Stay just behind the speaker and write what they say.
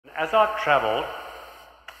as I've travelled,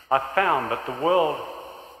 I've found that the world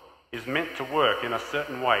is meant to work in a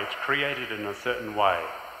certain way. It's created in a certain way.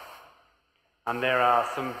 And there are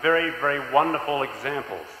some very, very wonderful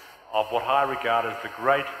examples of what I regard as the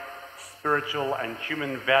great spiritual and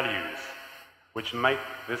human values which make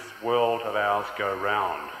this world of ours go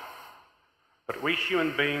round. But we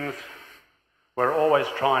human beings, we're always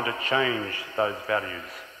trying to change those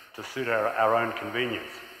values to suit our own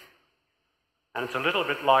convenience. And it's a little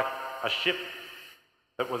bit like a ship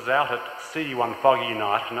that was out at sea one foggy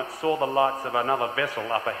night and it saw the lights of another vessel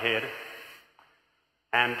up ahead,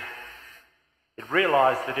 and it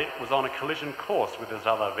realised that it was on a collision course with this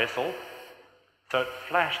other vessel, so it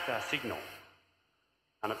flashed a signal.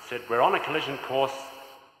 And it said, "We're on a collision course,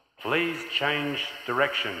 please change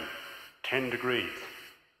direction 10 degrees.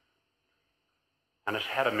 And it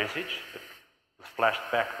had a message that was flashed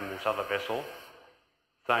back from this other vessel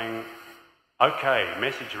saying, "Okay,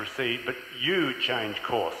 message received, but you change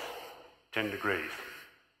course 10 degrees.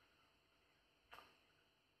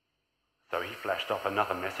 So he flashed off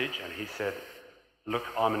another message and he said, "Look,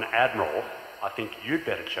 I'm an admiral, I think you'd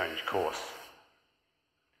better change course."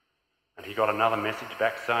 And he got another message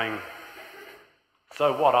back saying,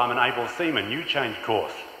 "So what, I'm an able seaman, you change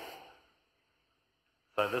course."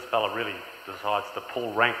 So this fella really decides to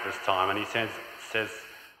pull rank this time, and he says,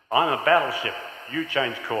 "I'm a battleship, you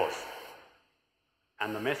change course."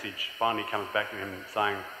 And the message finally comes back to him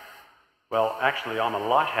saying, "Well, actually I'm a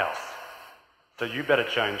lighthouse, so you better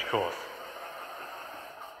change course."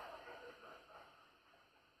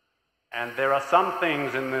 And there are some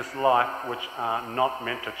things in this life which are not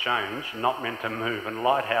meant to change, not meant to move, and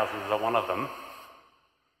lighthouses are one of them.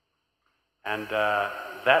 And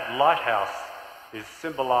that lighthouse is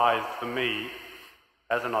symbolised for me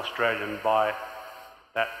as an Australian by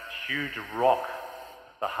that huge rock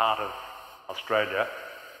at the heart of Australia.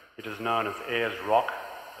 It is known as Ayers Rock.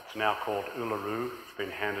 It's now called Uluru. It's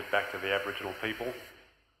been handed back to the Aboriginal people.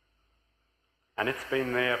 And it's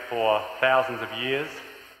been there for thousands of years.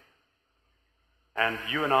 And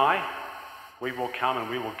you and I, we will come and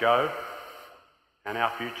we will go, and our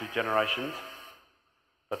future generations,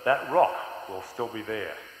 but that rock will still be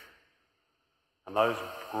there. And those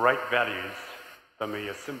great values for me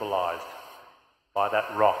are symbolised by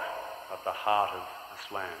that rock at the heart of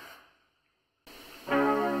this land.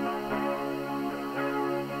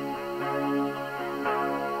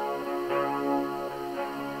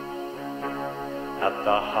 At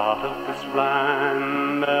the heart of this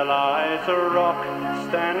land there lies a rock,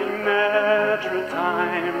 standing there through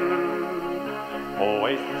time,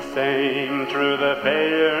 always the same through the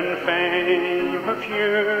failure and fame of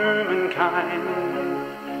humankind.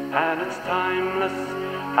 And it's timeless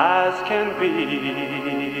as can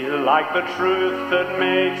be, like the truth that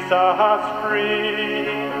makes us free,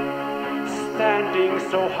 standing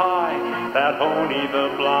so high that only the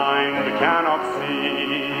blind cannot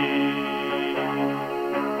see.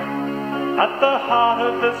 At the heart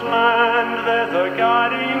of this land there's a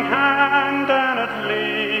guiding hand, and it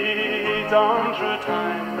leads on through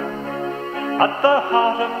time. At the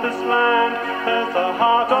heart of this land there's the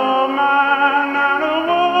heart of man, and a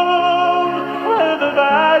world where the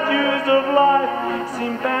values of life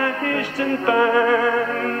seem banished and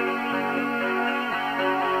banned.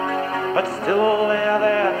 But still they're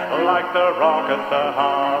there like the rock at the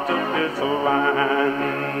heart of this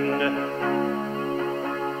land.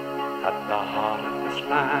 At the heart of this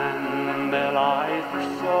land there lies the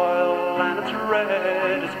soil, and it's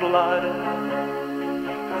red as blood,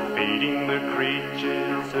 feeding the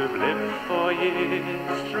creatures who've lived for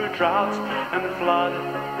years through drought and flood.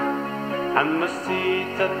 And the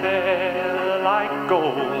seeds are there like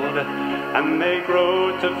gold, and they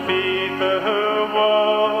grow to feed the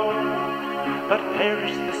world. But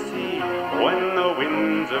perish the seed when the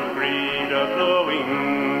winds of greed are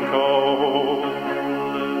blowing cold.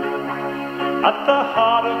 At the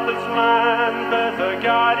heart of this land there's a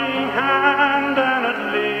guiding hand, and it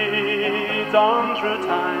leads on through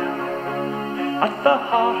time. At the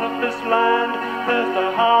heart of this land there's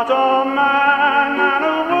the heart of man, and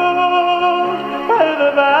a world where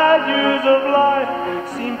the values of life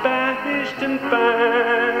seem banished and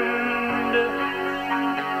banned.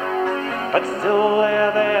 But still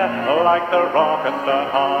they're there like the rock at the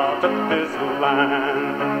heart of this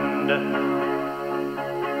land.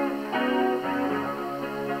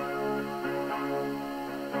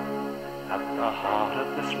 At the heart of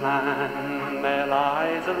this land there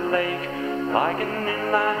lies a lake like an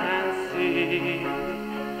inland sea,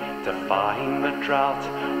 defying the drought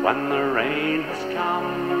when the rain has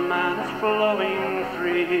come and is flowing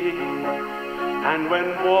free. And when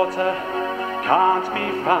water can't be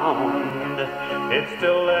found. It's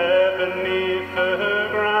still there beneath the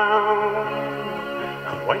ground,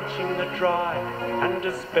 quenching the dry and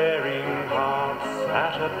despairing hearts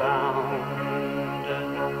at a bound.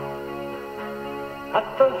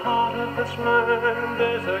 At the heart of this land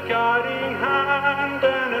there's a guiding hand,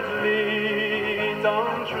 and it leads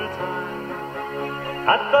on through time.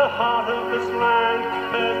 At the heart of this land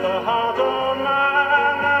there's the heart of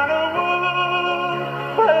man, and a world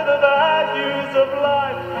where the values of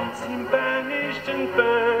life seem banished and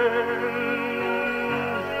banned.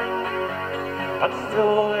 But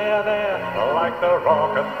still they're there, like the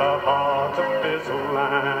rock at the heart of this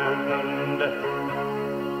land.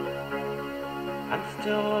 And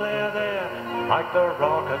still they're there, like the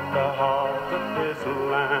rock at the heart of this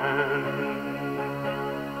land.